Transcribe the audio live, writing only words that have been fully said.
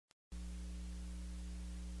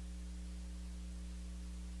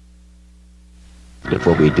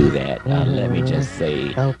before we do that, let me just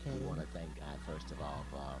say, Okay. we want to thank God first of all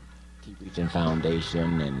for Keep Reaching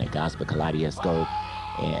Foundation and the Gospel Kaleidoscope,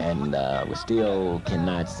 and we still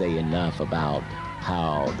cannot say enough about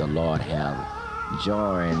how the Lord have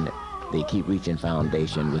joined the Keep Reaching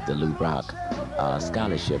Foundation with the Lou Brock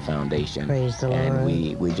Scholarship Foundation, Praise the and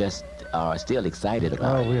Lord. we just are still excited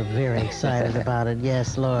about Oh, it. we're very excited about it.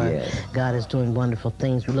 Yes, Lord. Yes. God is doing wonderful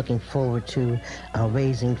things. We're looking forward to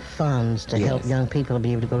raising funds to help Yes. young people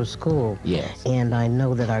be able to go to school. Yes. And I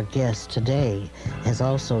know that our guest today has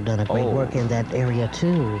also done a great Oh. work in that area,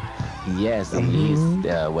 too. Yes, he's,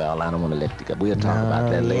 well, I don't want to let it go. We'll talk about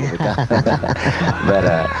that later. Yeah.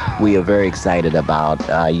 But we are very excited about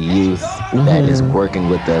youth that is working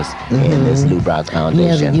with us in this Lou Brock Yeah,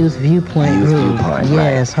 Foundation. the Youth Viewpoint Youth group. Viewpoint,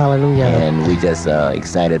 Yes, right. hallelujah. And we just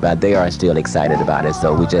excited about, they are still excited about it.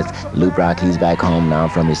 So we just, Lou Brock, he's back home now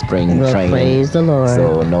from his spring Well, training. praise the Lord.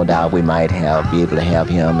 So no doubt we might be able to have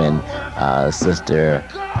him and Sister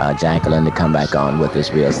Jacqueline to come back on with us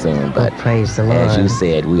real soon. But praise the Lord. as you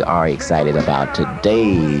said, we are excited about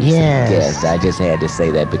today's Yes. guest. I just had to say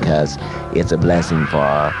that because it's a blessing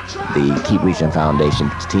for the Keep Reaching Foundation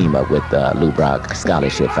to team up with the Lou Brock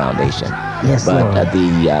Scholarship Foundation. Yes, but Lord.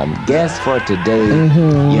 the guest for today,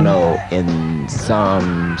 you know, in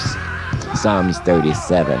Psalms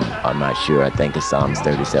 37, I'm not sure, I think it's Psalms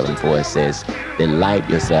 37:4, it says, delight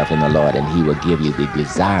yourself in the Lord and he will give you the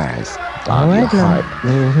desires All of your right now. heart.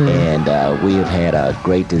 And we have had a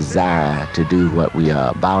great desire to do what we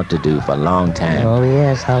are about to do for a long time. Oh,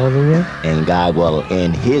 yes, hallelujah. And God will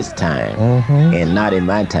in his time and not in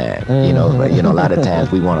my time. You know, but a lot of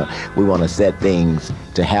times we wanna set things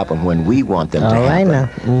to happen when we want them to All right happen.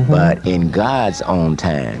 now. But in God's own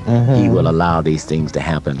time, he will allow these things to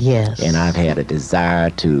happen. Yes. And I've had a desire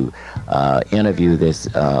to interview this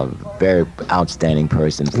very outstanding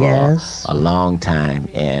person for Yes. a long time,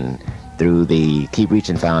 and through the Keep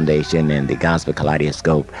Reaching Foundation and the Gospel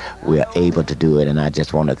Kaleidoscope, we're able to do it. And I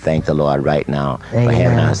just want to thank the Lord right now for having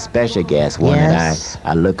Amen. our special guest, one Yes.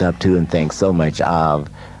 that I look up to and think so much of,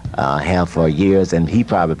 have for years. And he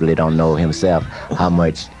probably don't know himself how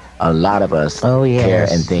much a lot of us Oh, yes. care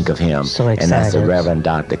and think of him. So and that's the excited. Reverend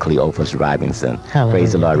Dr. Cleophus Robinson. Hallelujah.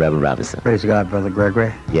 Praise the Lord, Reverend Robinson. Praise God, Brother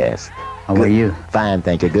Gregory. Yes. How are you? Fine,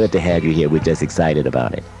 thank you. Good to have you here. We're just excited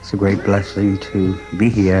about it. It's a great blessing to be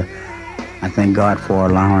here. I thank God for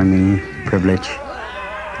allowing me the privilege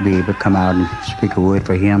to be able to come out and speak a word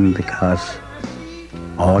for him, because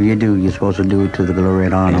all you do, you're supposed to do it to the glory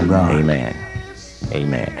and honor of God. Amen.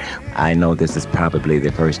 Amen. I know this is probably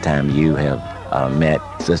the first time you have met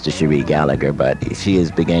Sister Cheri Gallagher, but she is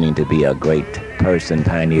beginning to be a great person,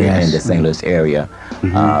 pioneer Yes. in the St. Louis area,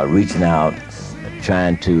 reaching out,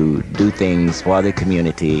 trying to do things for the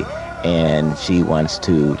community, and she wants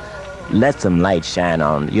to let some light shine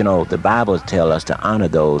on. You know, the Bible tells us to honor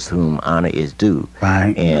those whom honor is due.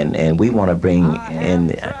 Right. And we want to bring in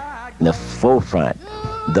the forefront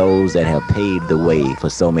those that have paved the way for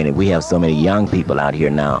so many. We have so many young people out here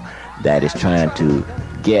now that is trying to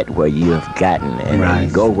get where you have gotten and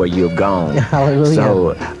Right. go where you've gone. Hallelujah.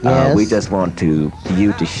 So Yes. we just want you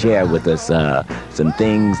to share with us some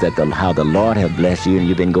things that how the Lord have blessed you. And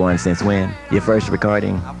you've been going since when? Your first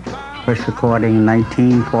recording? First recording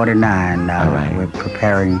 1949. All right. We're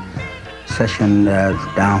preparing session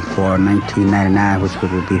down for 1999, which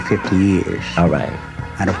would be 50 years. All right.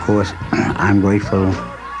 And of course, I'm grateful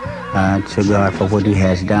to God for what he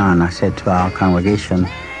has done. I said to our congregation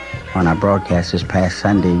on our broadcast this past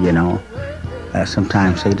Sunday,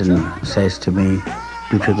 sometimes Satan says to me,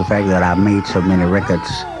 due to the fact that I've made so many records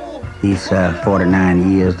these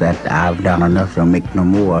 49 years, that I've done enough to make no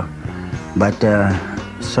more. But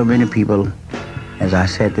so many people, as I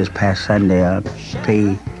said this past Sunday,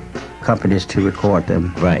 pay companies to record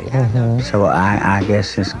them. Right. So I guess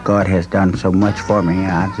since God has done so much for me,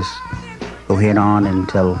 I just go head on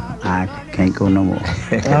until I can't go no more.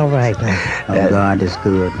 All right now. God is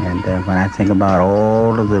good. And when I think about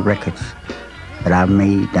all of the records that I've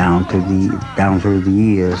made down through the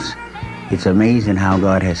years, it's amazing how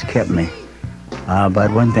God has kept me.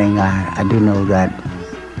 But one thing I do know that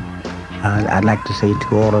I'd like to say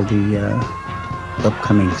to all of the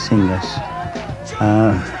upcoming singers,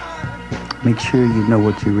 make sure you know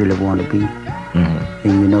what you really want to be,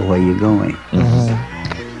 and you know where you're going.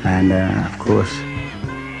 And of course,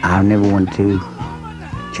 I never want to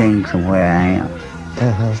change from where I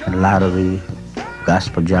am. A lot of the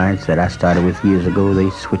gospel giants that I started with years ago, they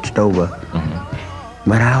switched over.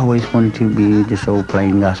 But I always wanted to be just old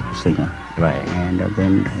plain gospel singer. Right. And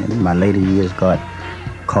then in my later years, God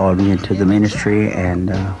called me into the ministry, and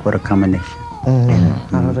what a combination.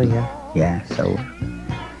 Hallelujah. Yeah,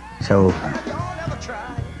 so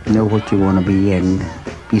know what you want to be and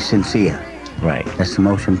be sincere. Right. That's the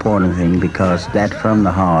most important thing, because that from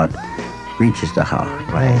the heart reaches the heart.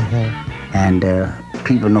 Right. And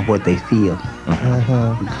people know what they feel.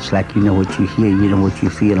 Just like you know what you hear, you know what you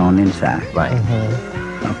feel on the inside. Right.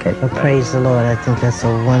 Okay. Well, praise the Lord. I think that's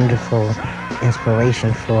a wonderful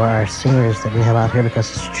inspiration for our singers that we have out here,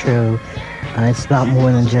 because it's true. It's about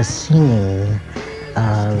more than just singing.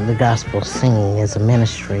 The gospel singing is a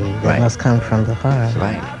ministry that must come from the heart.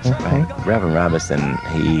 Right. Right. Reverend Robinson,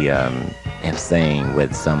 he have sang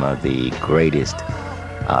with some of the greatest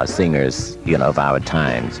singers, of our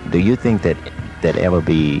times. Do you think that ever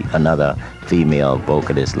be another female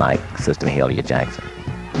vocalist like Sister Mahalia Jackson?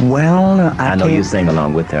 Well, I know you sing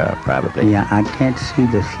along with her, probably. Yeah, I can't see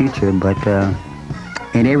the future, but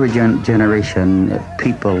in every generation,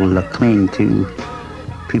 people cling to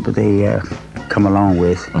people they come along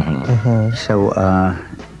with. So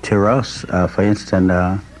to us, for instance,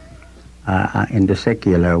 in the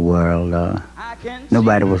secular world,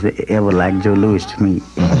 nobody was ever like Joe Louis to me.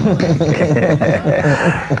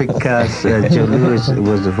 Because Joe Louis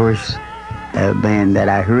was the first band that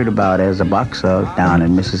I heard about as a boxer down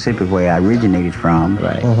in Mississippi, where I originated from.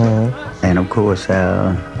 Right. And of course,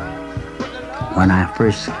 when I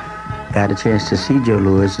first got a chance to see Joe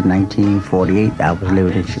Louis in 1948, I was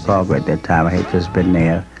living in Chicago at that time. I had just been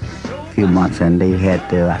there a few months, and they had,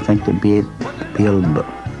 I think, the Bill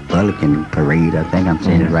Bulletin Parade. I think I'm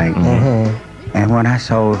saying it right. And when I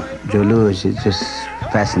saw Joe Louis, it just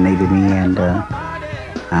fascinated me, and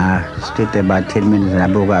I stood there about 10 minutes, and I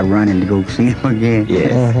broke out running to go see him again.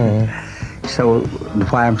 Yes. So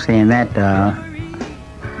why I'm saying that,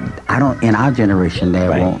 I don't. In our generation,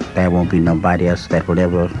 there won't be nobody else that would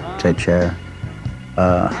ever touch her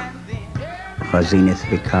zenith,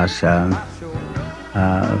 because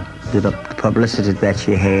the publicity that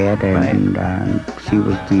she had, and she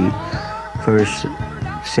was the first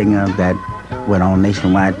singer that went on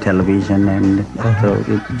nationwide television, and so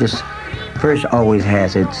it just first always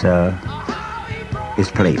has its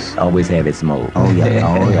place. Always have its mode. Oh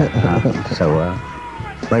yeah.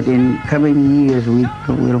 But in coming years, we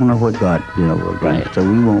don't know what God will do. Right. So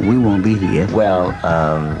we won't be here. Well,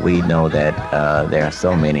 we know that there are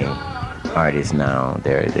so many artists now.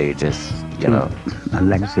 They just I'd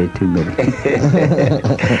like to say too many.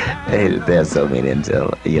 There's so many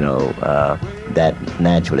until that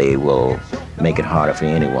naturally will make it harder for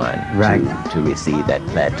anyone to receive that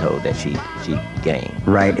plateau that she gained.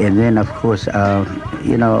 Right, and then of course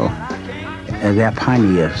they're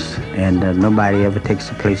pioneers, and nobody ever takes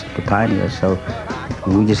the place of the pioneers. So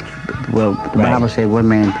we just the Bible said one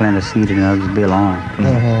man plant a seed and others build on,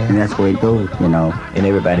 and that's where it goes, And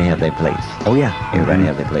everybody have their place. Oh yeah, everybody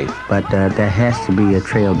have their place. But there has to be a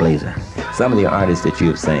trailblazer. Some of the artists that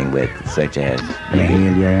you've sang with, such as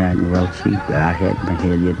Mahalia, I had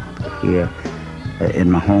Mahalia here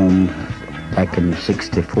in my home back in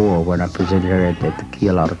 '64 when I presented her at the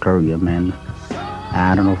Kiel Auditorium, and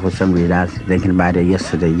I don't know, for some reason I was thinking about it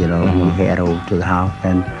yesterday. We had her over to the house,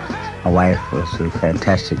 and my wife was a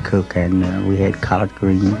fantastic cook, and we had collard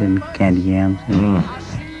greens and candy yams and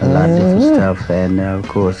a lot of different stuff. And of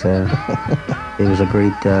course, it was a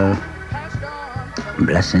great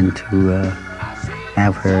blessing to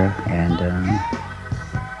have her.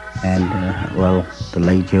 And the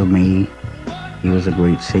late Joe May, he was a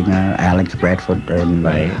great singer. Alex Bradford, and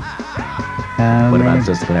what about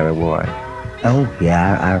Sister Clara Ward? Oh,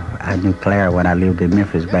 yeah, I knew Clara when I lived in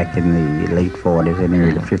Memphis back in the late 40s and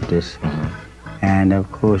early 50s. And,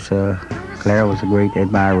 of course, Clara was a great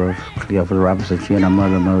admirer of Cleophus Robinson. She and her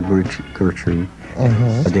mother, Gertrude.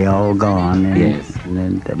 But they're all gone. And,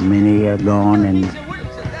 and many are gone. And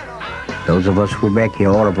those of us who are back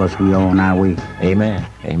here, all of us, we are on our way. Amen.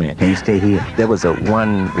 Amen. Can't stay here. There was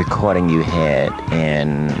one recording you had,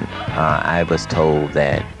 and I was told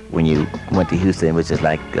that when you went to Houston, it was just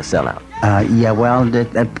like a sellout. That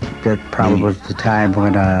probably was the time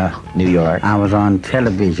when New York. I was on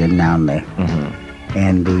television down there,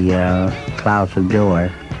 and the Clouds of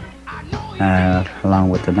Joy,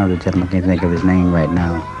 along with another gentleman, I can't think of his name right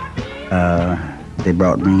now. They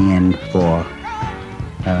brought me in for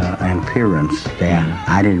an appearance there.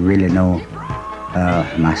 I didn't really know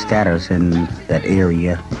my status in that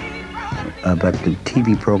area. But the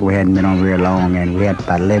TV program hadn't been on very long, and we had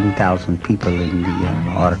about 11,000 people in the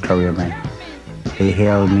auditorium. And they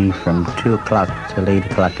held me from 2 o'clock till 8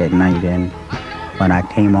 o'clock at night. And when I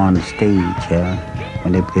came on the stage,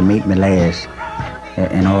 when they made me last,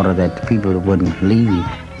 in order that the people wouldn't leave.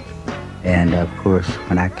 And of course,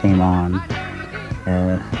 when I came on,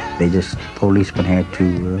 policemen had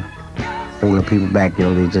to older people back,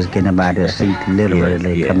 they just getting up out of their seat,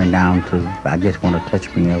 literally coming down to, I just want to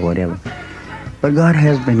touch me or whatever. But God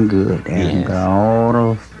has been good, and all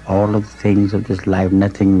of the things of this life,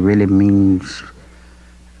 nothing really means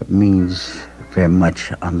very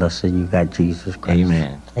much unless you got Jesus Christ.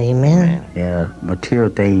 Amen. Amen. Yeah, material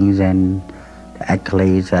things and the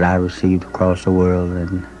accolades that I received across the world,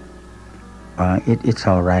 and it's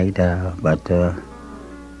all right. But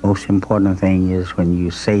most important thing is when you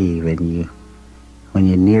save and when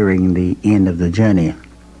you're nearing the end of the journey.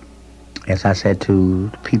 As I said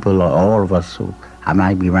to people, all of us, I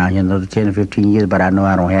might be around here another 10 or 15 years, but I know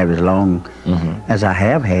I don't have as long as I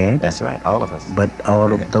have had. That's right, all of us. But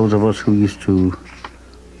all of those of us who used to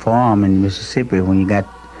farm in Mississippi, when you got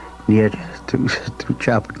near to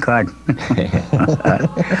chopping cotton,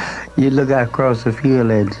 you look out across the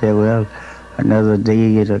field and say, well, another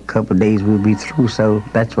day, a couple of days, we'll be through. So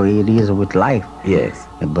that's the way it is with life. Yes.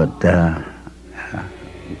 But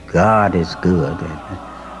God is good.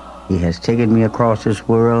 He has taken me across this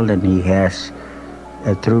world, and He has,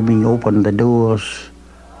 through me, opened the doors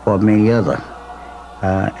for many others.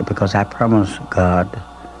 Because I promised God,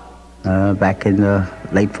 back in the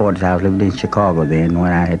late 40s, I was living in Chicago then,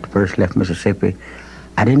 when I had first left Mississippi.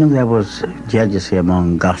 I didn't know there was jealousy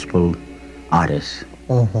among gospel artists.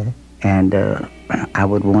 And I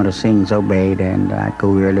would want to sing so bad, and I'd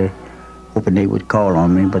go early, hoping they would call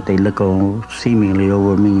on me, but they look seemingly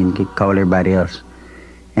over me and call everybody else.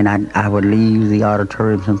 And I would leave the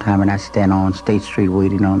auditorium sometime, and I'd stand on State Street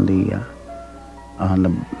waiting on the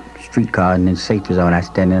streetcar, and then safety zone. I'd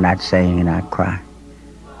stand there and I'd sing and I'd cry,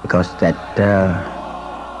 because that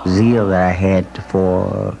zeal that I had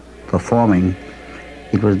for performing,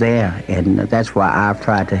 it was there, and that's why I've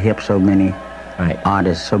tried to help so many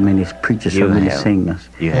artists, so many preachers, so many singers.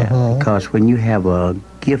 Because when you have a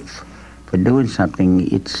gift for doing something,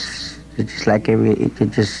 it's just like you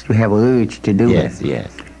have an urge to do it. Yes.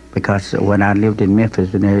 Because when I lived in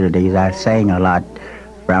Memphis in the early days, I sang a lot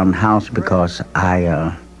around the house because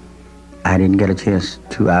I didn't get a chance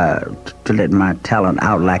to let my talent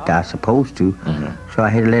out like I supposed to, so I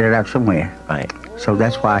had to let it out somewhere. Right. So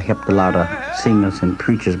that's why I helped a lot of singers and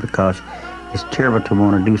preachers, because it's terrible to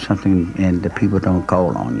want to do something and the people don't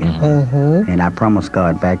call on you. And I promised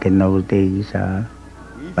God back in those days,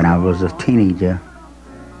 when I was a teenager,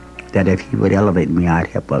 that if He would elevate me, I'd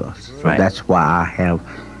help others. So that's why I have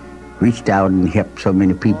reached out and helped so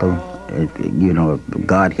many people.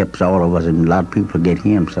 God helps all of us, and a lot of people get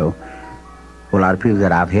Him. So a lot of people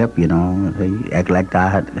that I've helped, they act like I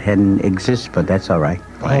hadn't exist, but that's all right.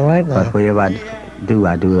 All right now. But whatever I do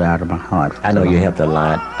it out of my heart. I know you helped a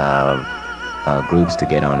lot of groups to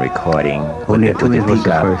get on recording. O'Neill Twins was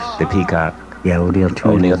the first. The Peacock. Yeah, O'Neill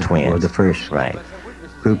Twins was the first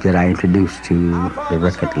group that I introduced to the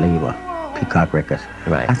record label, Peacock Records.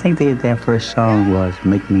 Right. I think their first song was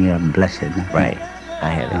 "Make Me a Blessing." Right. I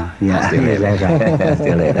had it. Yeah, I still have it. I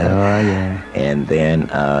still have it. Oh, yeah. And then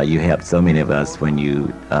you helped so many of us when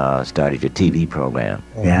you started your TV program.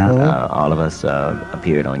 Yeah. All of us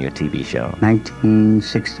appeared on your TV show.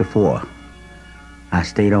 1964. I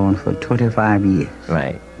stayed on for 25 years.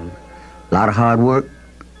 Right. A lot of hard work,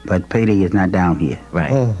 but payday is not down here.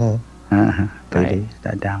 Right. Payday is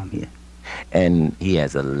not down here. And he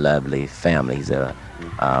has a lovely family. He's a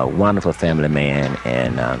wonderful family man,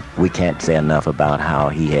 and we can't say enough about how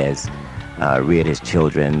he has reared his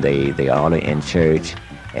children. They all are in church,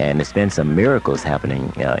 and there's been some miracles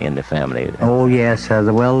happening in the family. Oh, yes.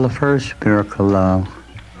 The first miracle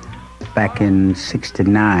back in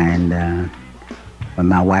 '69, when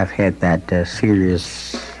my wife had that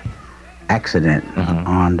serious accident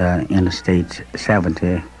on the Interstate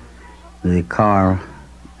 70, the car,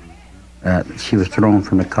 she was thrown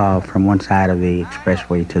from the car from one side of the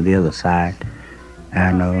expressway to the other side.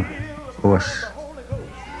 And of course,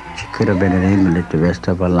 she could have been an invalid the rest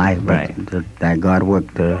of her life, but that God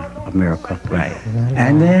worked a miracle. Right.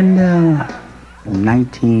 And then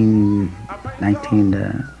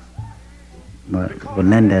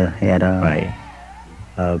Linda had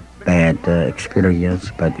a bad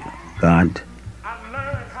experience, but God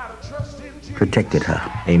protected her.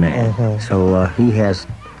 Amen. So he has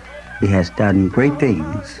done great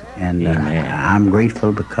things, and I'm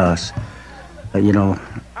grateful because,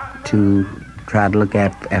 to try to look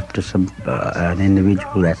after an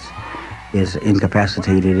individual that is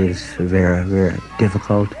incapacitated is very, very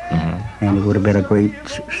difficult, and it would have been a great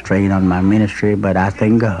strain on my ministry, but I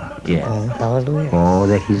thank God for all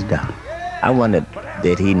that He's done. I wondered,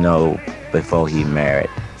 did he know before he married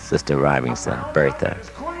Sister Robinson, Bertha,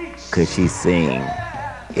 could she sing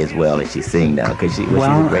as well as she sing now? Because she was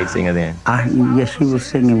a great singer then. Yes, she was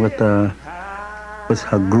singing with her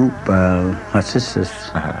group, her sisters,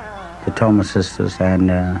 the Thomas sisters,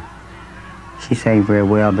 and she sang very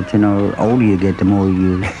well. But the older you get, the more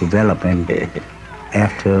you develop, and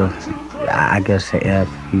after, I guess, if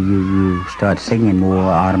you start singing more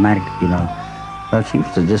automatically, Well, she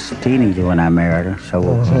was just a teenager when I married her, so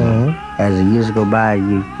as the years go by,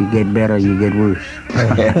 you get better, you get worse.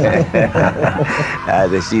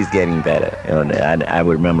 She's getting better. I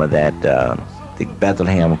remember that the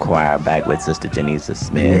Bethlehem choir back with Sister Janisa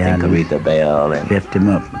Smith and Caretha Bell. And lift him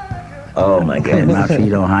up. Oh, my goodness. My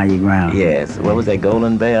feet on higher ground. Yes. What was that,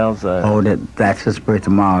 Golden Bells? That's the Spirit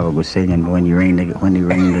of Margaret was singing when you ring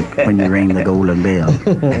the golden bell.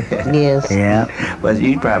 Yes. Yeah. Well,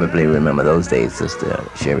 you probably remember those days, Sister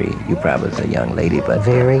Cheri. You probably was a young lady, but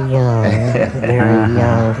very young, very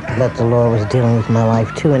young. But the Lord was dealing with my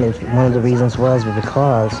life too, and one of the reasons was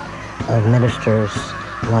because of ministers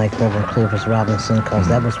like Reverend Cleophus Robinson, because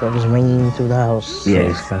that was what was ringing through the house.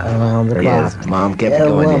 Yes. Around the clock. Yes. Mom kept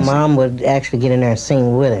going. Well, Mom would actually get in there and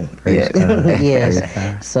sing with him. Yes. Yes.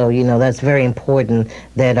 So, that's very important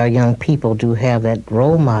that our young people do have that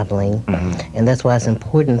role modeling. And that's why it's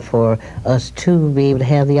important for us to be able to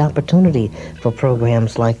have the opportunity for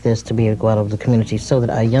programs like this to be able to go out of the community so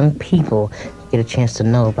that our young people get a chance to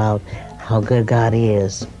know about how good God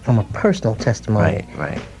is from a personal testimony.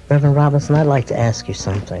 Right. Reverend Robinson, I'd like to ask you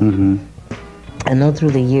something. I know through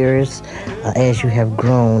the years, as you have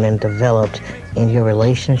grown and developed in your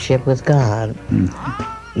relationship with God,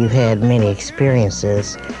 you've had many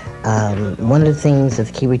experiences. One of the things that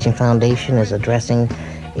the Key Reaching Foundation is addressing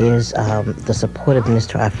is the supportiveness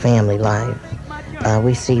to our family life.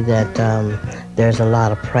 We see that there's a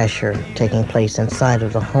lot of pressure taking place inside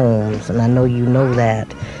of the homes, and I know you know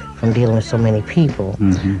that from dealing with so many people,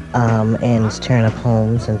 and it's tearing up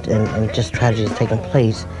homes and just tragedies taking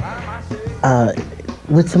place.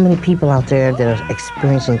 With so many people out there that are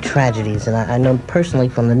experiencing tragedies, and I know personally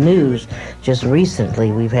from the news, just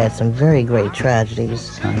recently we've had some very great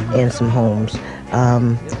tragedies in some homes.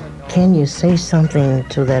 Can you say something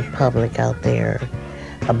to that public out there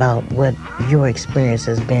about what your experience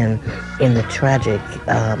has been in the tragedies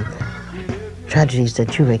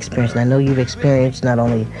that you've experienced? And I know you've experienced not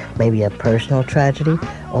only maybe a personal tragedy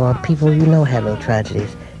or people having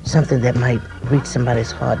tragedies, something that might reach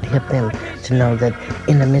somebody's heart to help them to know that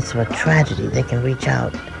in the midst of a tragedy, they can reach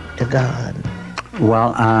out to God.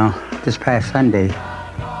 Well, this past Sunday,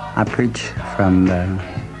 I preached from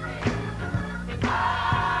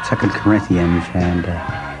 2 Corinthians, and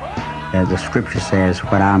the scripture says,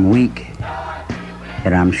 when I'm weak,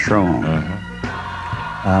 that I'm strong.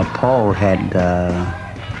 Paul had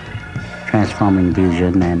transforming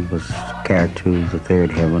vision and was carried to the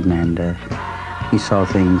third heaven, and he saw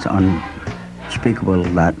things unspeakable,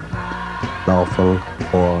 not lawful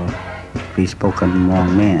or be spoken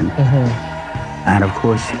among men. And of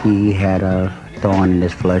course, he had a thorn in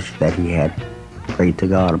his flesh that he had prayed to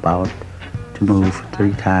God about to move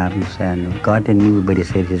 3 times, and God didn't move, but he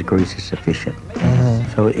said his grace is sufficient.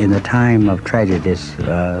 So in the time of tragedies,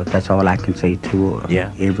 that's all I can say to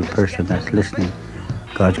every person that's listening.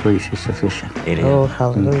 God's grace is sufficient. It is. Oh,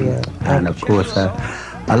 hallelujah. And of course, a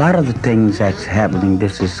lot of the things that's happening,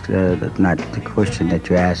 this is not the question that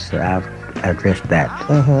you asked. I've addressed that.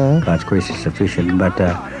 God's grace is sufficient. But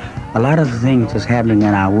a lot of the things that's happening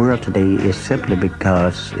in our world today is simply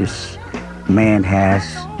because man has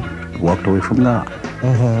walked away from God.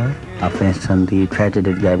 For instance, the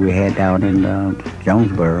tragedy that we had down in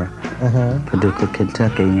Jonesboro, Paducah,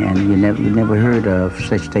 Kentucky, and you never heard of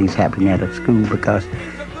such things happening at a school, because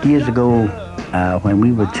years ago, when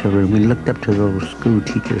we were children, we looked up to those school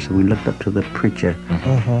teachers, and we looked up to the preacher,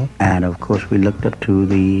 and of course we looked up to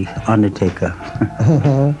the undertaker.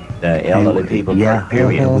 The elderly people,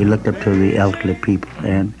 period. We looked up to the elderly people,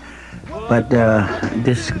 but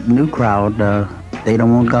this new crowd, they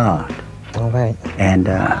don't want God. All right. And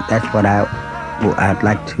that's what I'd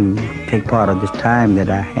like to take part of this time that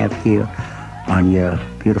I have here on your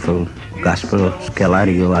beautiful gospel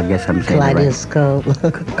Kaleidoscope. I guess I'm saying Kaleidoscope. It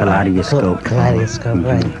right. Kaleidoscope. Kaleidoscope,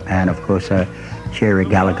 right. And of course, Cheri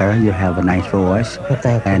Gallagher, you have a nice voice. Well,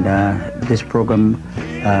 thank you. And this program,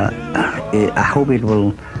 I hope it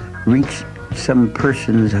will reach some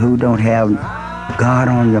persons who don't have God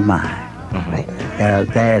on their mind. Right.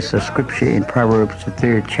 There's a scripture in Proverbs, the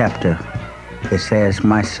 3rd chapter. It says,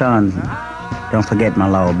 my son, don't forget my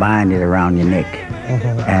law, bind it around your neck.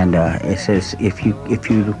 And it says, if you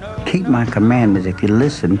keep my commandments, if you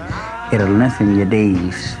listen, it'll lengthen your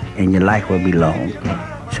days and your life will be long.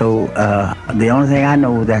 So So the only thing I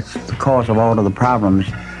know that's the cause of all of the problems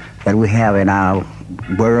that we have in our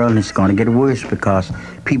world, and it's going to get worse because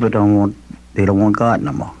people don't want God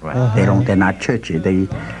no more. Right. They're not churchy. They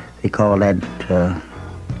call that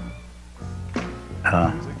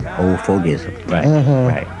old fogism. Right.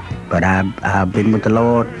 Right. But I've been with the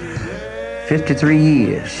Lord 53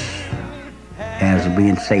 years as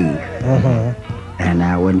being saved, and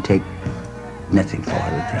I wouldn't take nothing for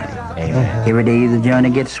the journey. Amen. Every day the journey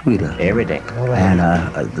gets sweeter. Every day. And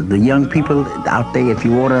the young people out there, if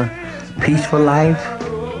you want a peaceful life,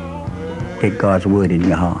 get God's word in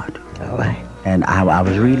your heart. All right. And I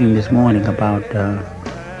was reading this morning about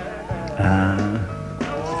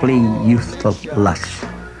flee youthful lust.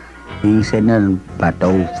 He ain't said nothing about the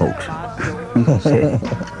old folks. He said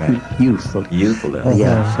youthful. Youthful.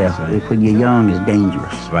 Yeah, so when you're young, it's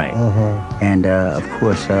dangerous. Right. And of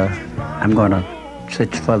course, I'm going to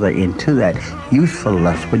search further into that youthful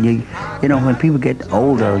lust. When when people get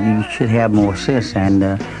older, you should have more sense. And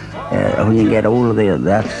when you get older,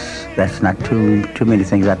 that's not too many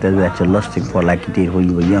things out there that you're lusting for like you did when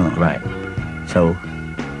you were young. Right. So.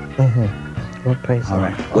 Well, praise All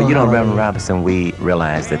God. right. Well, Reverend Robinson, we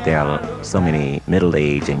realize that there are so many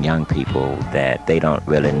middle-aged and young people that they don't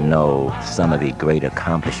really know some of the great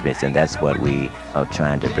accomplishments, and that's what we are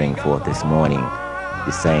trying to bring forth this morning.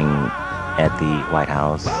 You sang at the White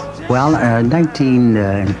House. Well,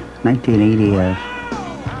 1980,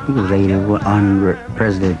 he was 80 on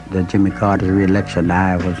President Jimmy Carter's re-election.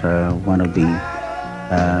 I was one of the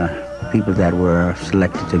people that were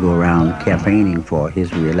selected to go around campaigning for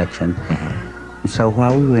his re-election. So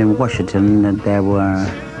while we were in Washington, there were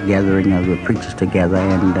gathering of the preachers together,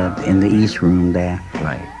 and in the East Room there,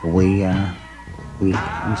 Right. we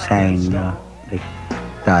sang. They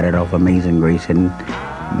started off "Amazing Grace," and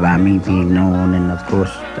by me being known, and of course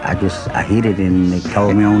I hit it, and they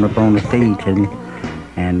called me on up on the stage,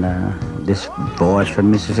 and this boy's from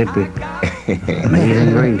Mississippi,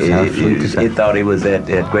 Amazing Grace. How sweet to say. He thought he was at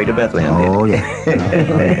Greater Bethlehem. Oh yeah.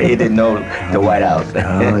 He didn't know the White House.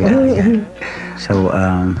 Oh yeah. So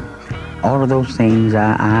all of those things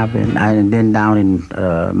I've been down in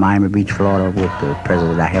Miami Beach, Florida with the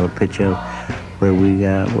president. I have a picture where we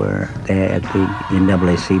were there at the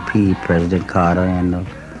NAACP, President Carter, and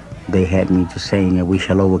they had me to sing "We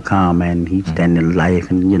Shall Overcome," and he's standing life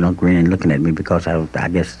and grinning, looking at me because I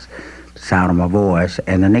guess the sound of my voice.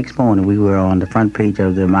 And the next morning we were on the front page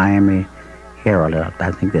of the Miami Herald.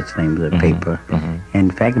 I think that's the name of the paper. And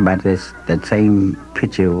the fact about this, that same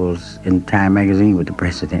picture was in Time magazine with the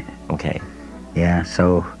president. Okay. Yeah.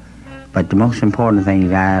 So, but the most important thing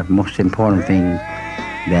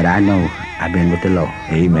that I know, I've been with the Lord.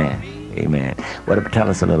 Amen. Amen. Tell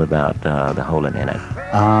us a little about the Holy Land.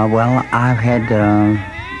 Well, I've had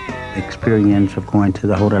experience of going to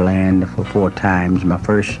the Holy Land for 4 times. My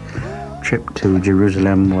first trip to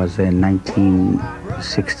Jerusalem was in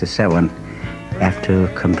 1967 after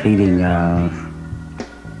completing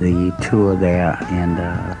the tour there in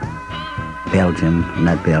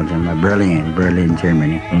Berlin,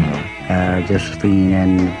 Germany. Josephine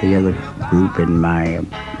and the other group and my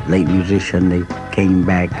late musician, they came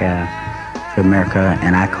back to America,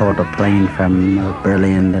 and I caught a plane from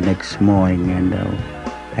Berlin the next morning and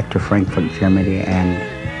back to Frankfurt, Germany, and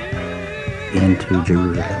into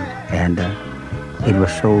Jerusalem. And it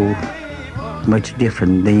was so much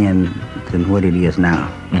different then than what it is now.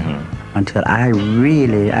 Until I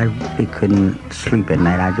really couldn't sleep at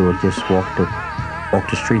night. I would just walk the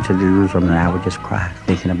streets of Jerusalem, and I would just cry,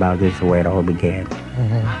 thinking about this, the way it all began.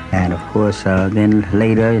 And of course, then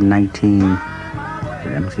later in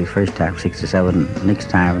 67, next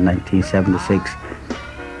time in 1976,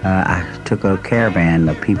 I took a caravan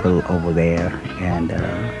of people over there, and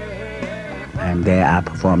there I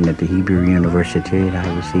performed at the Hebrew University, and I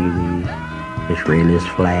received the Israelis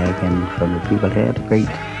flag, and from the people had a great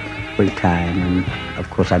time. And of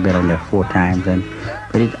course I've been on there 4 times, but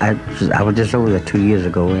I was just over there 2 years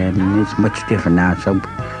ago, and it's much different now. So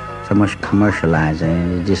much commercialized,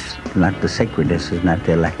 and it's just like the sacredness is not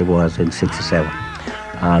there like it was in '67.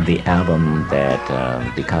 The album that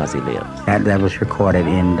Because He Lives. That was recorded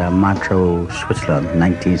in Montreux, Switzerland,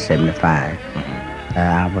 1975.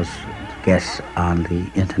 I was a guest on the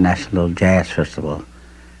International Jazz Festival,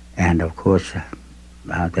 and of course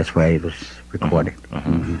that's where it was recorded.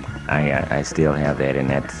 I still have that, and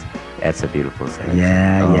that's a beautiful thing.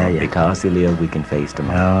 Yeah. Because He Lives, we can face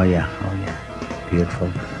tomorrow. Oh yeah.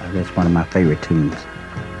 Beautiful. That's one of my favorite tunes.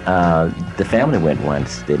 The family went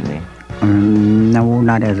once, didn't they? No,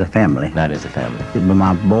 not as a family. Not as a family. But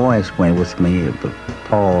my boys went with me,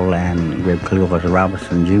 Paul and Cleophus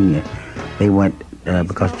Robinson Jr. They went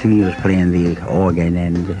because Junior was playing the organ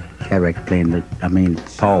and Cheri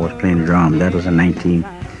Paul was playing the drum. That was in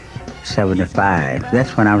 1975.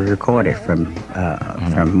 That's when I was recorded from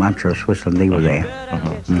Montreal, Switzerland. They were there.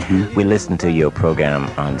 We listen to your program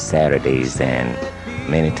on Saturdays, and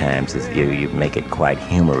many times you make it quite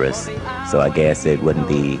humorous. So I guess it wouldn't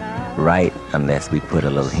be right unless we put a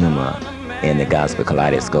little humor in the Gospel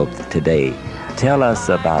Kaleidoscope today. Tell us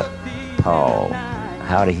about Paul.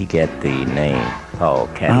 How did he get the name Paul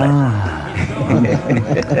Cadillac?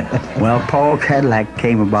 Well, Paul Cadillac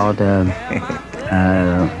came about when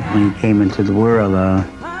he came into the world.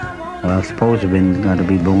 Supposedly going to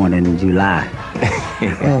be born in July.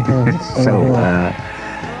 So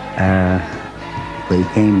but he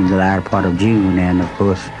came in the latter part of June, and of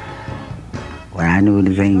course, when I knew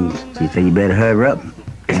the thing, she said, "You better hurry up."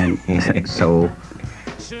 And so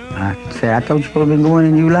I said, "I thought you supposed to be going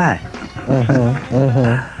in July."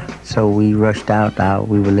 So we rushed out.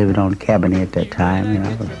 We were living on a cabin at that time.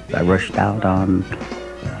 I rushed out on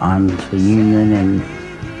to Union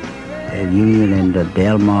and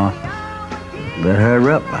Delmar. But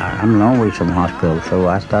hurry up! I'm a long way from the hospital. So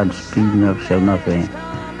I started speeding up, so nothing.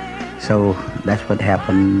 So that's what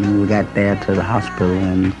happened. We got there to the hospital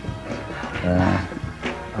and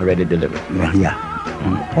already delivered. Well, yeah.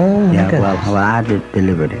 Well, I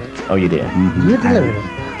delivered it. Oh, you did? You delivered it.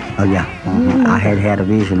 Oh, yeah. I had a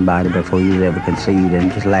vision about it before you was ever conceived,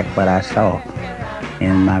 and just like what I saw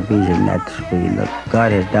in my vision, that's where look.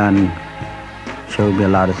 God has showed me a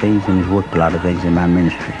lot of things, and He's worked a lot of things in my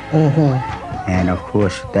ministry. And of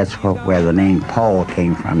course, that's where the name Paul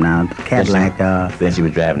came from. Now, the Cadillac. Then she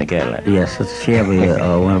was driving the Cadillac. Yes, Cheri,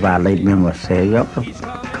 one of our late members, said,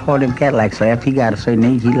 call him Cadillac. So after he got a certain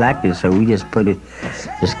age, he liked it. So we just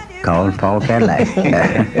call him Paul Cadillac.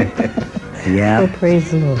 Yeah. Oh,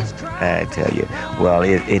 praise the Lord. I tell you. Well,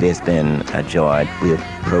 it has been a joy. We've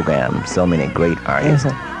programmed so many great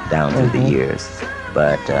artists down through the years.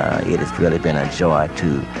 But it has really been a joy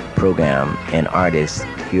to program an artist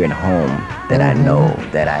here at home that I know,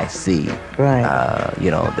 that I see, right.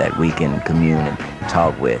 That we can commune and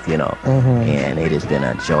talk with, And it has been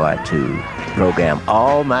a joy to program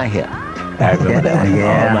All My Help. I remember that one.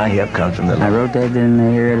 Yeah. All My Help comes from the Lord. I wrote that in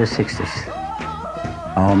the early 60s.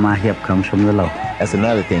 All my help comes from the Lord. That's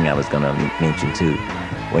another thing I was going to mention, too.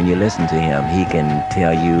 When you listen to him, he can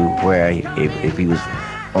tell you where, if he was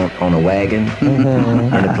on a wagon, in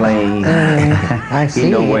a plane. I see. You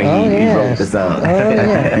know where he wrote the song. Oh,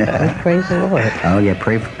 yeah. Praise the Lord. Oh, yeah.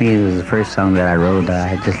 Pray for Me was the first song that I wrote. I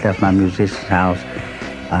had just left my musician's house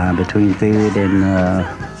between 3rd and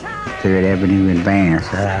 3rd Avenue and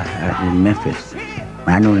Vance in Memphis.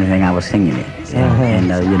 I knew anything, I was singing it. And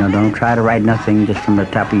don't try to write nothing just from the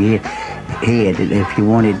top of your head. If you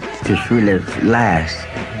want it to really last,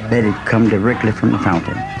 let it come directly from the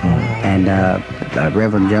fountain. And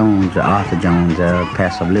Reverend Jones, Arthur Jones,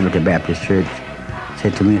 pastor of Liberty Baptist Church,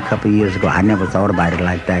 said to me a couple of years ago, I never thought about it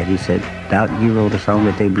like that. He said, Doc, you wrote a song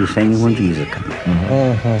that they be singing when Jesus comes.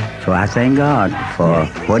 So I thank God for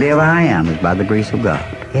whatever I am is by the grace of God.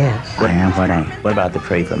 Yes. I am what I am. What about the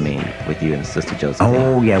Pray For Me with you and Sister Josephine?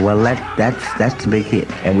 Oh, yeah, well, that's the big hit.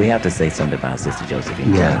 And we have to say something about Sister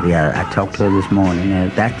Josephine. Yeah, I talked to her this morning.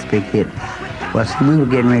 That's the big hit. Well, see, we were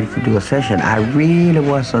getting ready to do a session. I really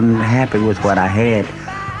wasn't happy with what I had.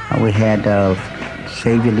 We had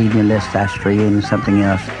Savior Lead Me Lest I Stray and something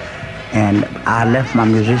else. And I left my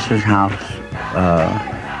musician's house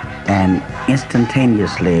and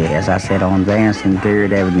instantaneously, as I said, on Vance and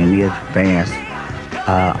 3rd Avenue near Vance,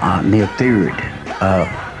 near 3rd,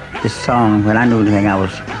 this song, when I knew anything, I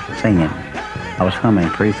was singing. I was humming,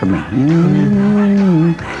 Pray For Me.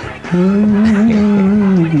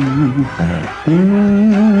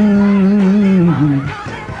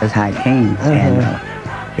 That's how it came.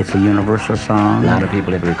 And it's a universal song. A lot of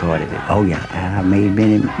people have recorded it. Oh, yeah. I made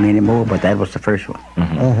many more, but that was the first one.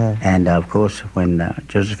 And, of course, when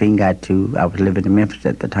Josephine I was living in Memphis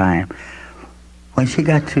at the time. When she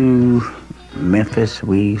got to Memphis,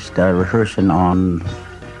 we started rehearsing on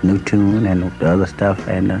new tune and the other stuff.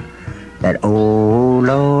 And that, oh,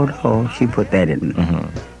 Lord, she put that in.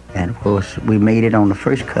 And, of course, we made it on the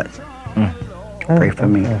first cut. Pray For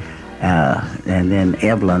Me. And then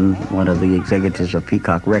Evelyn, one of the executives of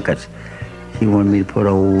Peacock Records, she wanted me to put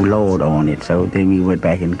Oh Lord on it. So then we went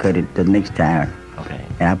back and cut it the next time. Okay.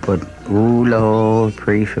 And I put Oh Lord,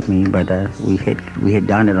 Pray For Me, but we had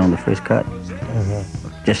done it on the first cut.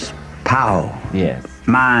 Just power. Yes.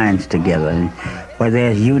 Minds together. And where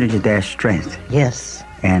there's unity, there's strength. Yes.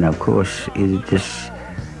 And of course, we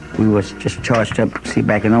was just charged up. See,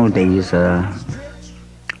 back in those days,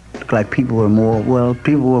 looked like people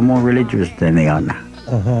were more religious than they are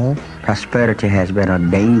now. Prosperity has been a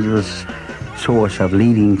dangerous source of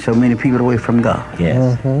leading so many people away from God.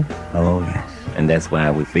 Yes. Oh, yes. And that's why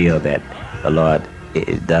we feel that the Lord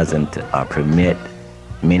it doesn't permit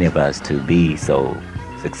many of us to be so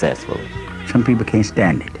successful. Some people can't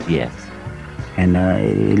stand it. Yes. And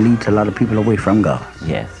it leads a lot of people away from God.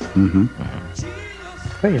 Yes.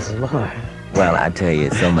 Praise the Lord. Well, I tell you,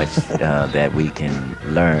 so much that we can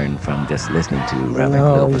learn from just listening to Reverend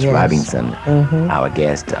Cleophus Robinson, our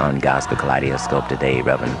guest on Gospel Kaleidoscope today,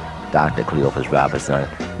 Reverend Dr. Cleophus Robinson,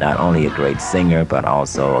 not only a great singer, but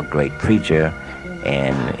also a great preacher,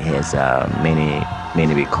 and his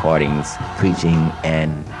many recordings, preaching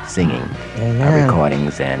and singing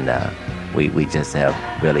recordings, and we just have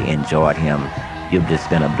really enjoyed him. You've just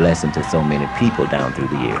been a blessing to so many people down through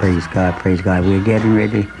the years. Praise God, praise God. We're getting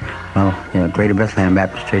ready. Well, Greater Bethlehem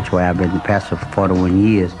Baptist Church, where I've been the pastor for 41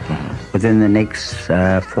 years. Within the next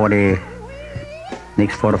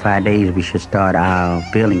 45 days, we should start our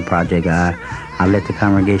building project. I'll let the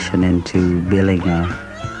congregation into building a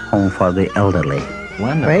home for the elderly.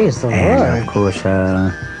 Wonderful. Praise the And Lord. of course,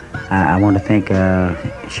 I want to thank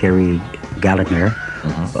Cheri Gallagher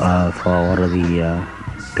for all of the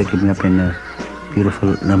picking me up in the beautiful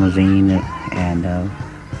limousine, and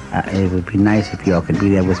it would be nice if y'all could be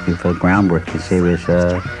there with me for the groundwork service.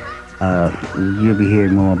 You'll be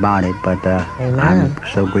hearing more about it, but I'm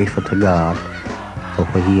so grateful to God for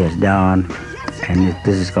what He has done, and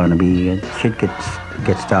this is going to be, it should get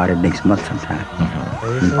started next month sometime.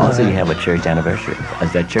 Also, you have a church anniversary.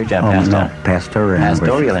 Is that church pastoral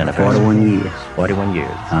anniversary? 41 years. 41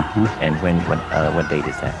 years. And what date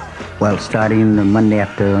is that? Well, starting the Monday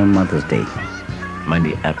after Mother's Day.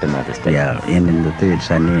 Monday after Mother's Day. Yeah, ending the third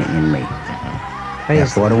Sunday in May.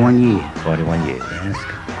 Praise 41 years. 41 years. Yes.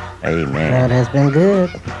 Amen. God has been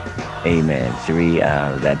good. Amen. Cheri,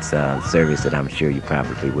 that's a service that I'm sure you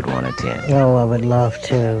probably would want to attend. Oh, I would love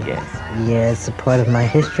to. Yes. Yeah, it's a part of my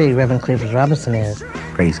history, Reverend Cleophus Robinson is.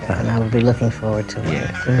 Praise God. And I will be looking forward to it.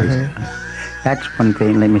 Yes. That's one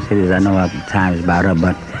thing, let me say this, I know our time is about up,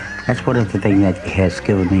 but that's one of the things that has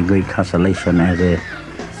given me great consolation as a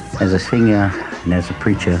singer and as a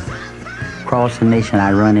preacher. Across the nation,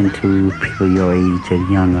 I run into people your age and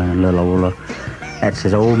younger and a little older that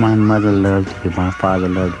says, oh, my mother loved you, my father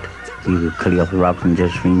loved you, Cleophas Robinson,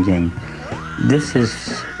 Josephine Jane. This is,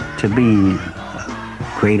 to me,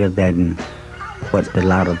 greater than what a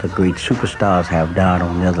lot of the great superstars have done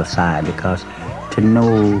on the other side, because to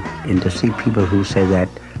know and to see people who say that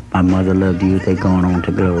my mother loved you, they're going on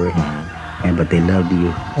to glory, but they loved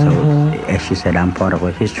you. So, as she said, I'm part of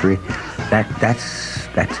her history.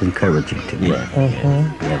 That's encouraging to me.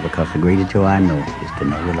 Yeah, because the greatest joy I know is to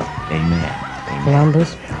know the Lord. Amen.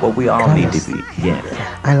 Columbus. Well, we all need to be. Yes.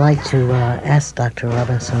 I'd like to ask Dr.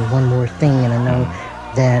 Robinson one more thing, and I know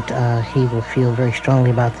that he will feel very strongly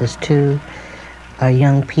about this too. Our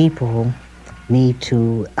young people need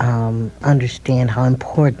to understand how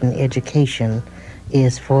important education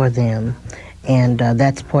is for them. And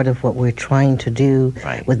that's part of what we're trying to do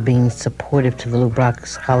with being supportive to the Lou Brock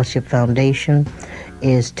Scholarship Foundation,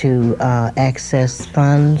 is to access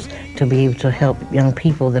funds to be able to help young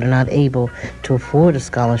people that are not able to afford a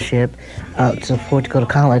scholarship, to afford to go to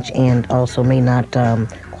college, and also may not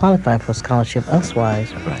qualify for a scholarship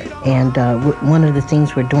elsewise. And one of the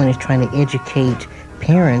things we're doing is trying to educate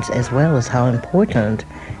parents as well as how important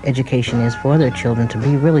education is for their children, to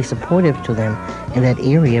be really supportive to them in that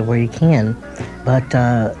area where you can. But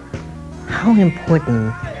how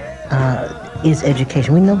important is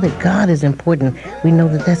education? We know that God is important. We know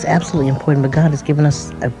that that's absolutely important, but God has given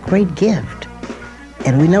us a great gift.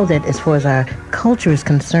 And we know that as far as our culture is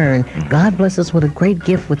concerned, God bless us with a great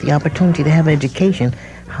gift, with the opportunity to have education.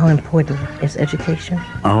 How important is education?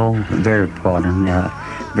 Oh, very important.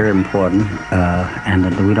 Very important. And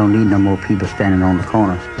we don't need no more people standing on the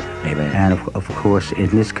corners. Amen. And of course,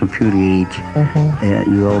 in this computer age,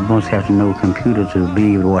 you almost have to know computer to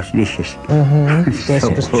be able to wash dishes. Yes,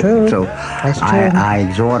 it's true. So That's true. I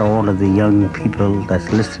exhort all of the young people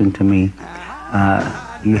that's listening to me,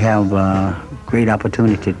 you have a great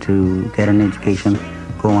opportunity to get an education.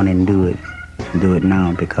 Go on and do it. Do it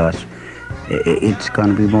now, because it's going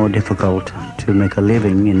to be more difficult to make a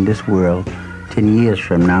living in this world 10 years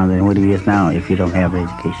from now than what it is now if you don't have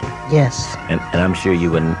education. Yes. And I'm sure you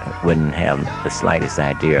wouldn't have the slightest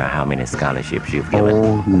idea how many scholarships you've given.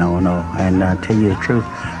 Oh, no. And I tell you the truth,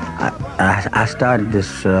 I started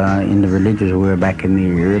this in the religious world back in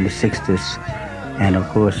the early 60s. And of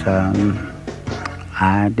course, I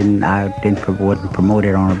wasn't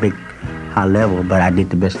promoted on a big high level, but I did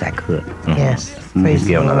the best I could. Yes. You Praise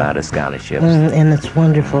the give them a Lord. lot of scholarships. And it's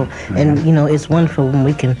wonderful. And, you know, it's wonderful when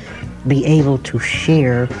we can be able to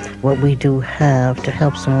share what we do have to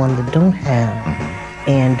help someone that don't have.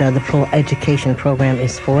 And the Pro Education program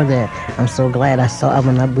is for that. I'm so glad I saw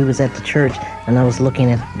when we was at the church and I was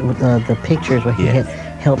looking at the pictures where he had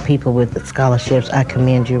helped people with the scholarships. I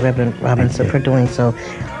commend you, Reverend Robinson, for doing so.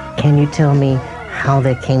 Can you tell me how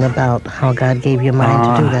that came about, how God gave you a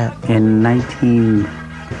mind to do that? In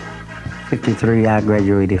 1953, I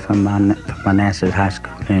graduated from Manassas High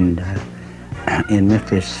School in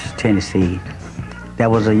Memphis, Tennessee. There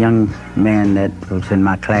was a young man that was in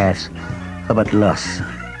my class about lust.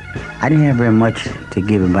 I didn't have very much to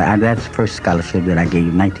give him, but that's the first scholarship that I gave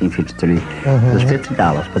in 1953. It was $50,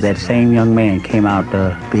 but that same young man came out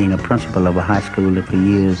being a principal of a high school for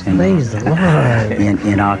years in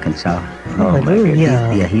Arkansas.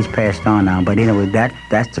 Hallelujah. He's passed on now, but anyway,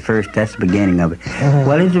 that's the beginning of it.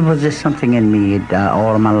 Well, it was just something in me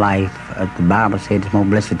all of my life. The Bible said it's more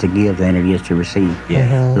blessed to give than it is to receive.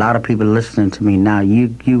 A lot of people listening to me now,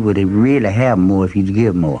 you would really have more if you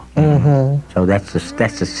give more. So that's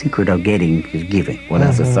the secret of getting is giving. Well,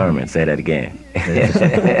 that's a sermon. Say that again.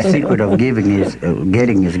 The secret of giving is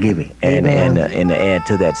getting is giving. And to add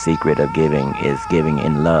to that secret of giving is giving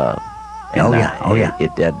in love. And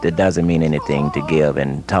it doesn't mean anything to give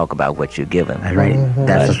and talk about what you're giving.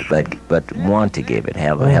 That's right. But want to give it,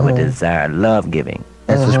 have a desire, love giving.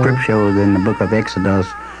 That's the scripture in the book of Exodus.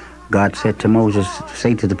 God said to Moses,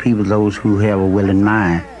 say to the people, those who have a willing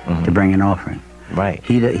mind, to bring an offering. Right.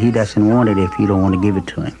 He doesn't want it if you don't want to give it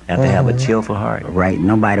to him. Have to have a cheerful heart. Right.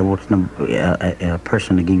 Nobody wants a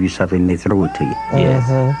person to give you something and they throw it to you. Yes.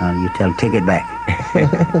 You tell them, take it back.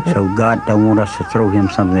 So God don't want us to throw him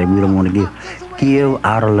something that we don't want to give. Give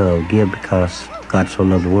out of love. Give because God so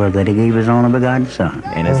loved the world that he gave his only begotten Son.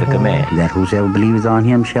 And it's a command. That whosoever believes on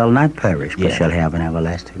him shall not perish, but shall have an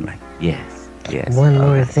everlasting life. Yes. Yes. One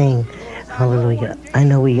more thing. Hallelujah. I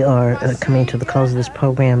know we are coming to the close of this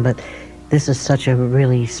program, but this is such a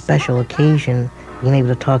really special occasion, being able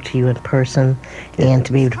to talk to you in person and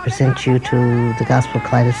to be able to present you to the Gospel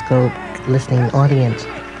Kaleidoscope listening audience.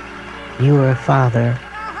 You are a father,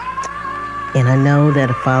 and I know that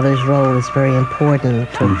a father's role is very important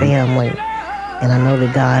to a family, and I know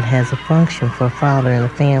that God has a function for a father and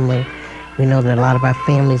a family. We know that a lot of our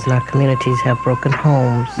families in our communities have broken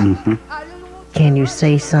homes. Can you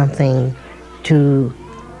say something to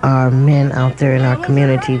our men out there in our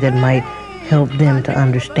community that might help them to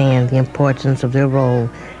understand the importance of their role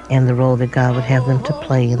and the role that God would have them to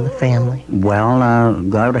play in the family? Well,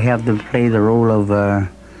 God would have them play the role of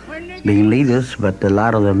being leaders, but a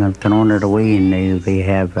lot of them have thrown it away and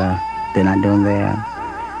they're not doing their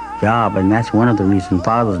job, and that's one of the reasons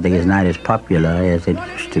Father's Day is not as popular as it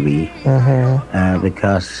used to be,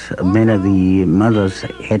 because many of the mothers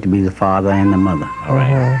had to be the father and the mother.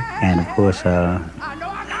 And of course,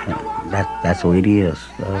 that's the way it is.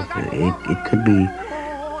 It could be,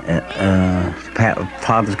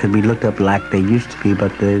 fathers could be looked up like they used to be,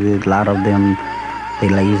 but a lot of them, they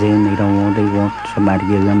lazy and they want somebody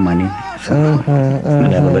to give them money. So, I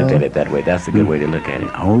never looked at it that way. That's a good way to look at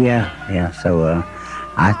it. Oh yeah. So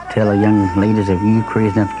I tell young ladies, if you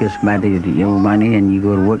crazy enough to give somebody your money and you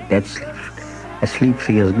go to work, that sleep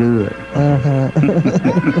feels good.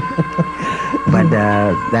 But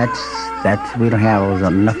that's we don't have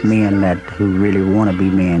enough men who really want to be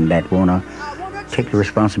men, that want to take the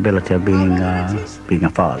responsibility of being a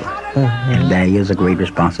father. And that is a great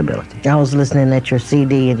responsibility. I was listening at your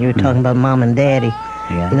CD and you were talking about mom and daddy.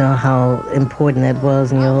 You know how important that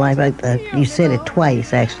was in your life. You said it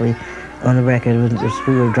twice actually on the record as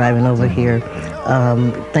we were driving over here.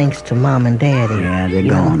 Thanks to mom and daddy. Yeah, they're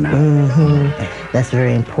gone now. That's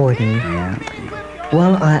very important. Yeah.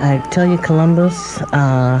 Well, I tell you, Columbus,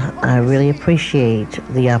 I really appreciate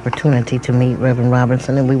the opportunity to meet Reverend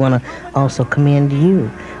Robinson, and we want to also commend you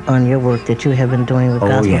on your work that you have been doing with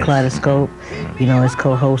Gospel Kaleidoscope, as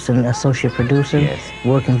co-host and associate producer,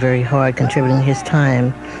 working very hard, contributing his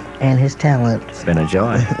time and his talent. It's been a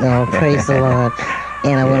joy. Oh, praise the Lord.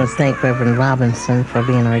 And I want to thank Reverend Robinson for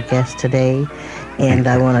being our guest today. And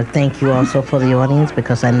I want to thank you also for the audience,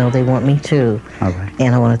 because I know they want me too. All right.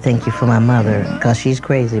 And I want to thank you for my mother, because she's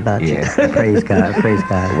crazy about you. Praise God, praise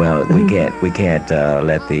God. Well, we can't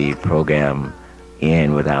let the program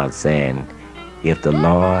end without saying, if the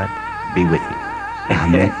Lord be with you.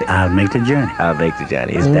 I'll make the journey. I'll make the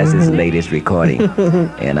journey. That's his latest recording.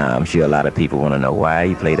 And I'm sure a lot of people want to know why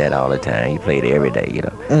you play that all the time. You play it every day, you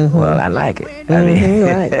know. Well, I like it. I mean,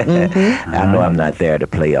 I know I'm not there to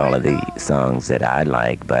play all of the songs that I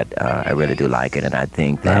like, but I really do like it. And I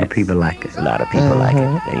think that a lot of people like it. A lot of people like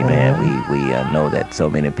it. Amen. We know that so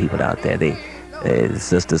many people out there, the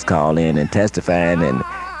sisters call in and testifying, and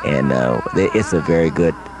it's a very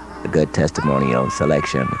good testimonial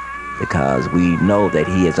selection, because we know that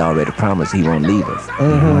he has already promised he won't leave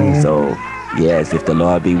us. So, yes, if the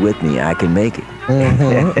Lord be with me, I can make it.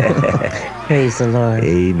 Praise the Lord.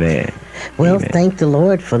 Amen. Well, Amen. Thank the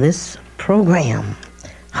Lord for this program.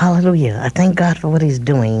 Hallelujah. I thank God for what he's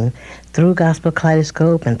doing through Gospel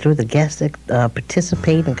Kaleidoscope and through the guests that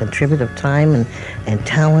participate and contribute of time and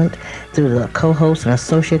talent, through the co-host and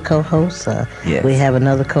associate co-hosts. Yes. We have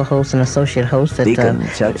another co-host and associate host. Deacon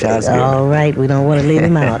Chuck Charles. All right. We don't want to leave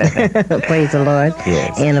him out. Praise the Lord.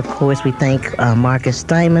 Yes. And, of course, we thank Marcus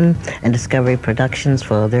Steinman and Discovery Productions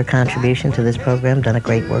for their contribution to this program. Done a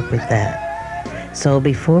great work with that. So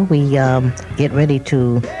before we get ready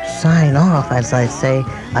to sign off, as I say,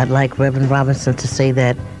 I'd like Reverend Robinson to say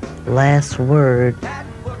that last word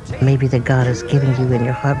maybe that God is giving you in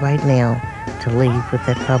your heart right now to leave with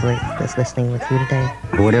that public that's listening with you today.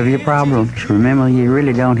 Whatever your problems, remember you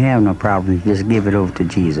really don't have no problems. Just give it over to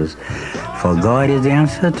Jesus. For God is the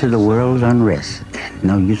answer to the world's unrest.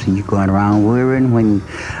 No use in you going around worrying when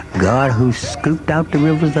God, who scooped out the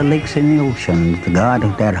rivers, the lakes, and the oceans, the God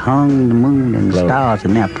that hung the moon and the stars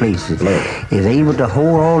in their places, is able to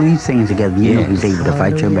hold all these things together. You know He's able to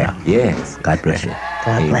fight your battle. Yes. God bless you.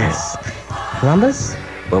 God bless. Columbus?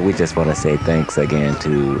 Well, we just want to say thanks again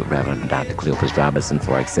to Reverend Dr. Cleophus Robinson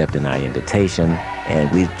for accepting our invitation. And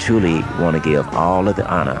we truly want to give all of the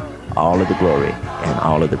honor, all of the glory, and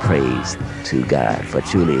all of the praise to God. For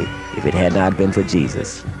truly, if it had not been for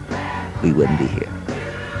Jesus, we wouldn't be here.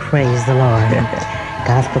 Praise the Lord.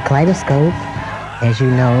 Gospel Kaleidoscope, as you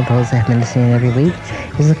know, those that have been listening every week,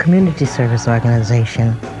 is a community service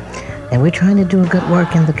organization. And we're trying to do a good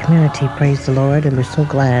work in the community, praise the Lord, and we're so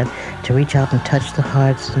glad to reach out and touch the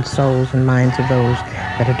hearts and souls and minds of those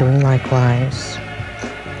that are doing likewise.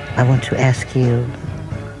 I want to ask you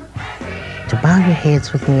to bow your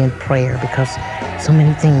heads with me in prayer, because so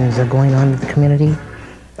many things are going on in the community,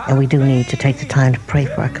 and we do need to take the time to pray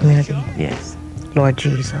for our community. Yes. Lord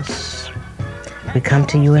Jesus, we come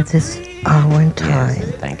to you at this hour and time.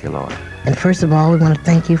 Yes. Thank you, Lord. And first of all, we want to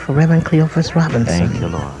thank you for Reverend Cleophus Robinson. Thank you,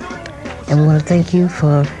 Lord. And we want to thank you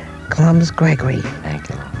for Columbus Gregory, Thank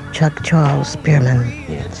you, Lord. Chuck Charles Spearman,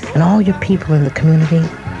 Yes. and all your people in the community.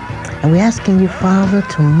 And we're asking you, Father,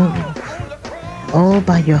 to move,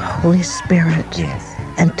 by your Holy Spirit, Yes.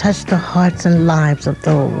 and touch the hearts and lives of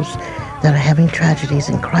those that are having tragedies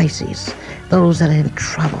and crises, those that are in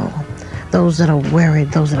trouble, those that are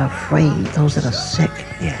worried, those that are afraid, those that are sick,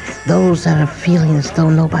 Yes. those that are feeling as though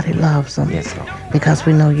nobody loves them, Yes, Lord. because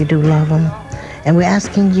we know you do love them. And we're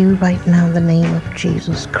asking you right now in the name of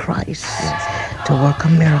Jesus Christ to work a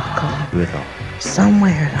miracle Do it, Lord.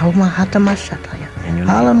 somewhere. In your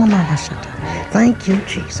name. Thank you,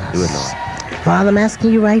 Jesus. Do it, Lord. Father, I'm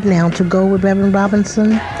asking you right now to go with Reverend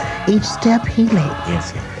Robinson each step he makes,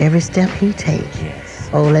 Yes, Lord. every step he takes. Yes.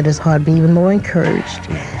 Oh, let his heart be even more encouraged.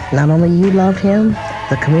 Not only you love him,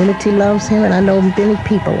 the community loves him, and I know many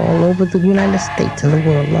people all over the United States and the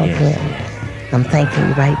world love him. I'm thanking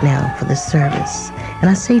you right now for this service. And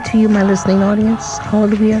I say to you, my listening audience,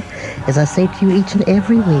 hallelujah, as I say to you each and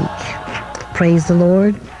every week, praise the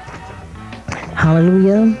Lord.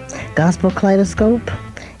 Hallelujah. Gospel Kaleidoscope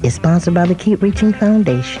is sponsored by the Keep Reaching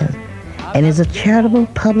Foundation and is a charitable,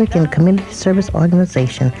 public, and community service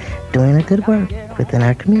organization doing a good work within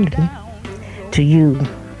our community. To you,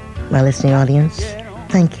 my listening audience,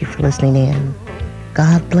 thank you for listening in.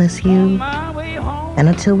 God bless you. And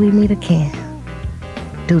until we meet again,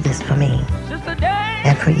 do this for me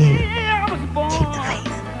and for you. Keep the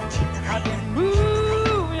faith. Keep the faith.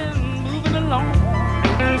 Moving along.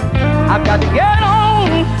 I've got to get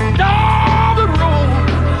on down the road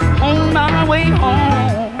on my way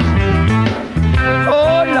home.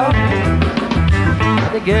 Oh Lord,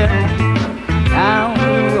 got to get on down the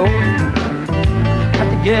road. Got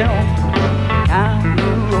to get on down the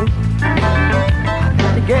road.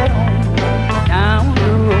 Got to get on down the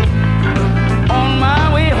road on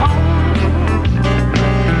my way home.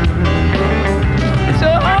 It's a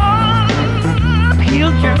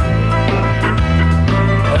uphill journey.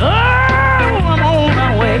 Oh, I'm on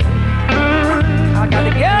my way. I got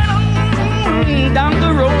to get on down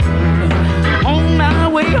the road on my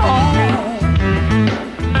way home.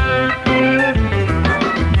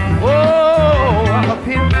 Oh, I'm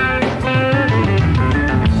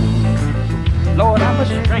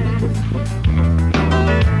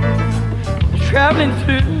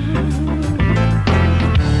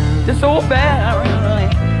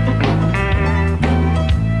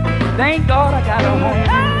Thank God I got a home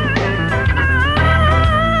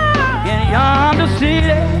in yonder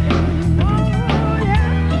city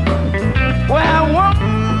where I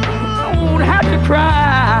won't have to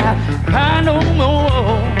cry no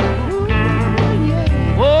more.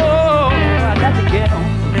 Oh, I got to get on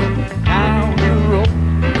down the road.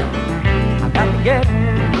 I got to get on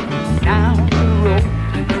down the road.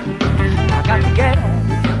 I got to get on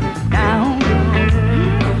down the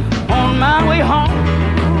road. On my way home.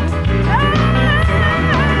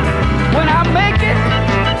 When I make it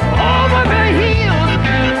over the hills,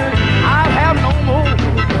 I'll have no more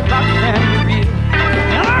rocks and beer.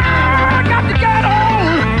 I got to get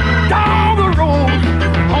on down the road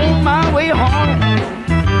on my way home.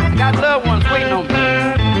 I got loved ones waiting on me.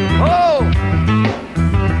 Oh,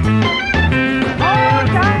 on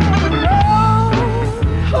down the road.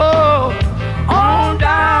 Oh, on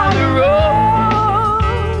down the road.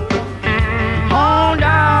 On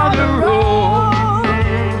down the road.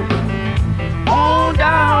 On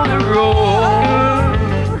down the road.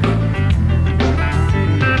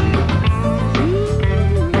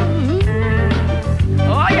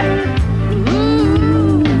 Oh yeah.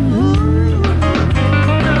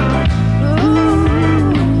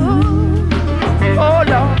 Oh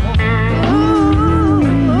Lord.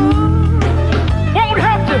 Won't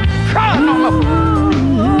have to cry no more.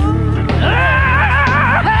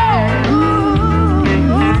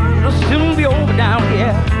 It'll soon be over down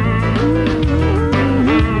here.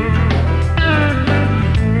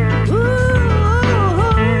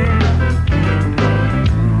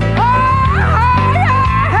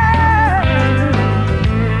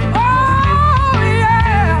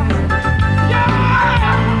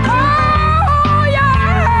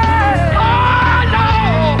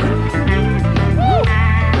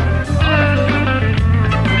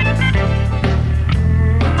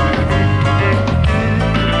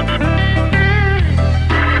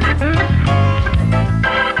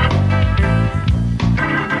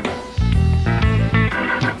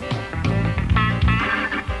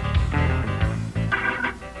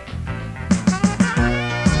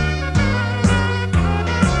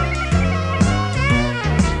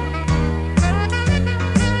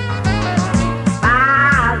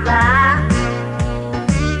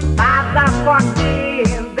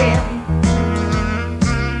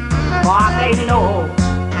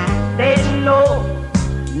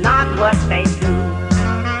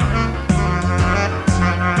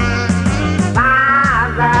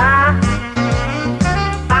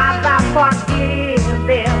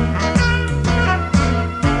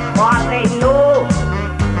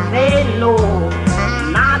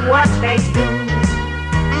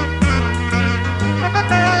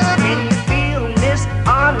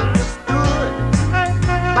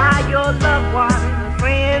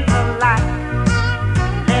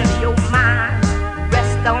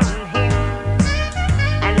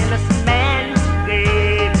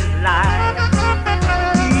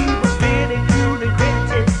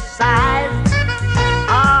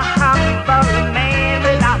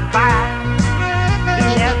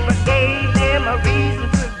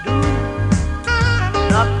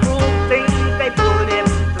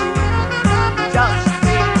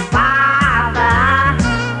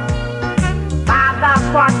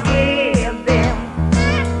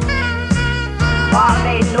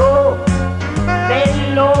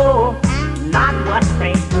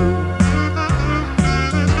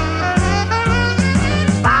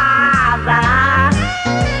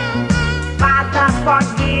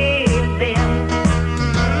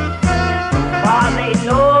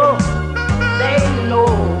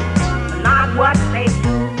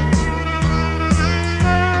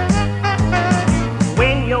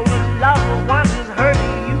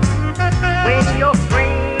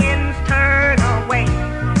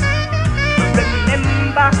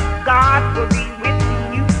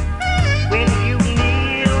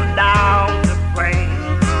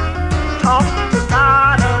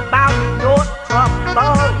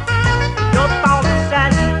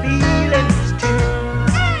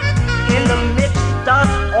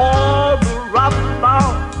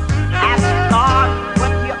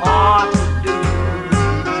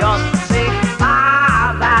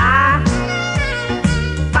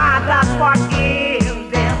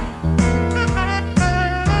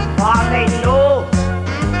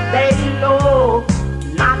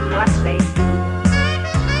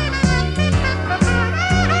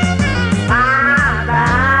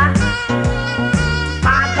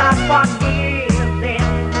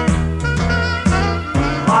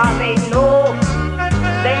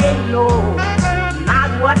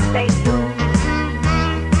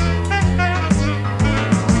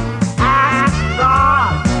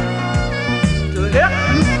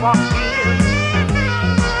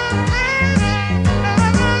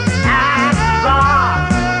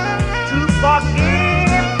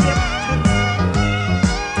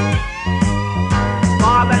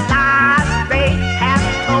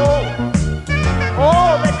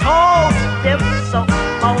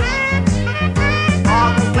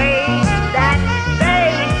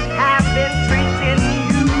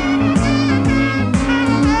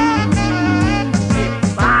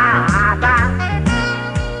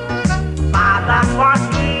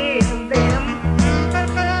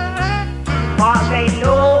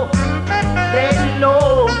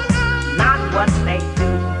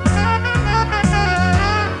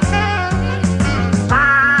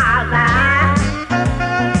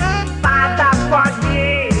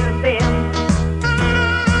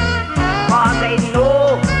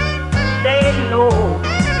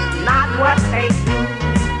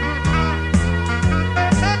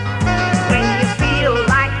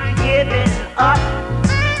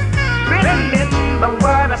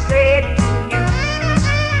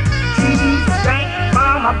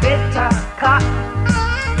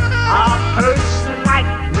 person like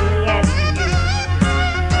me and you.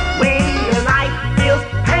 When your life feels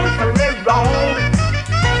painfully wrong,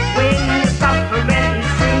 when your suffering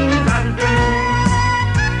seems undue,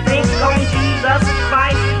 think on Jesus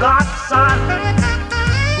Christ, God's Son,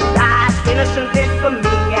 who died innocently for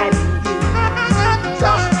me and you.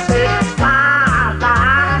 Just say, Father,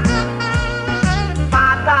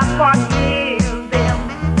 Father, forgive them,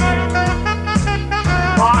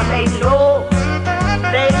 for they know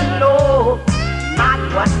not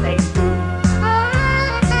what they do.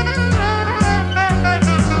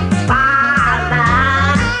 Father,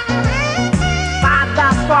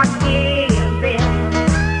 Father, forgive them,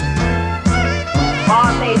 for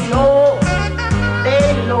they know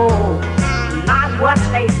not what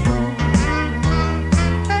they do.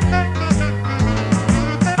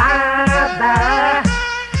 Father,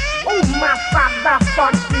 oh my Father,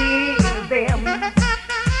 forgive them,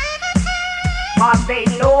 for they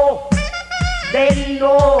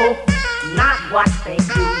know not what they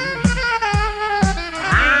do. I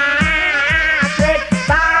said,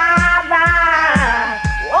 Father,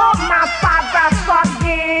 oh my Father,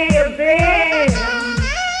 forgive them,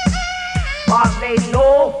 for they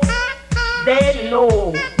know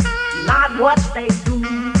not what they do.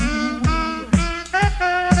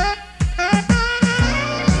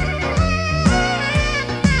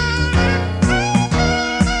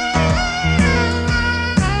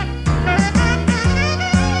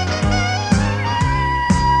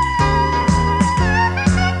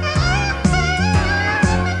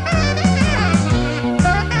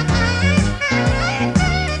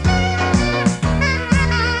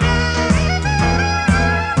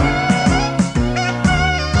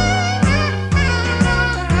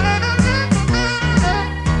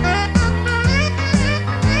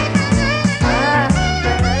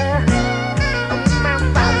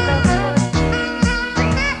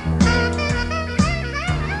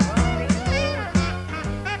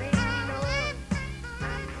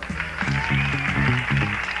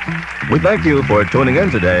 We thank you for tuning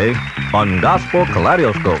in today on Gospel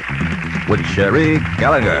Kaleidoscope with Cheri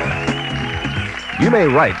Gallagher. You may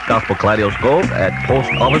write Gospel Kaleidoscope at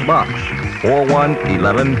Post Office Box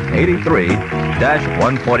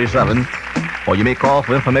 411183-147, or you may call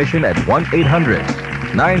for information at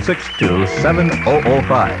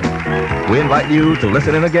 1-800-962-7005. We invite you to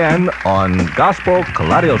listen in again on Gospel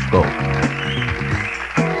Kaleidoscope.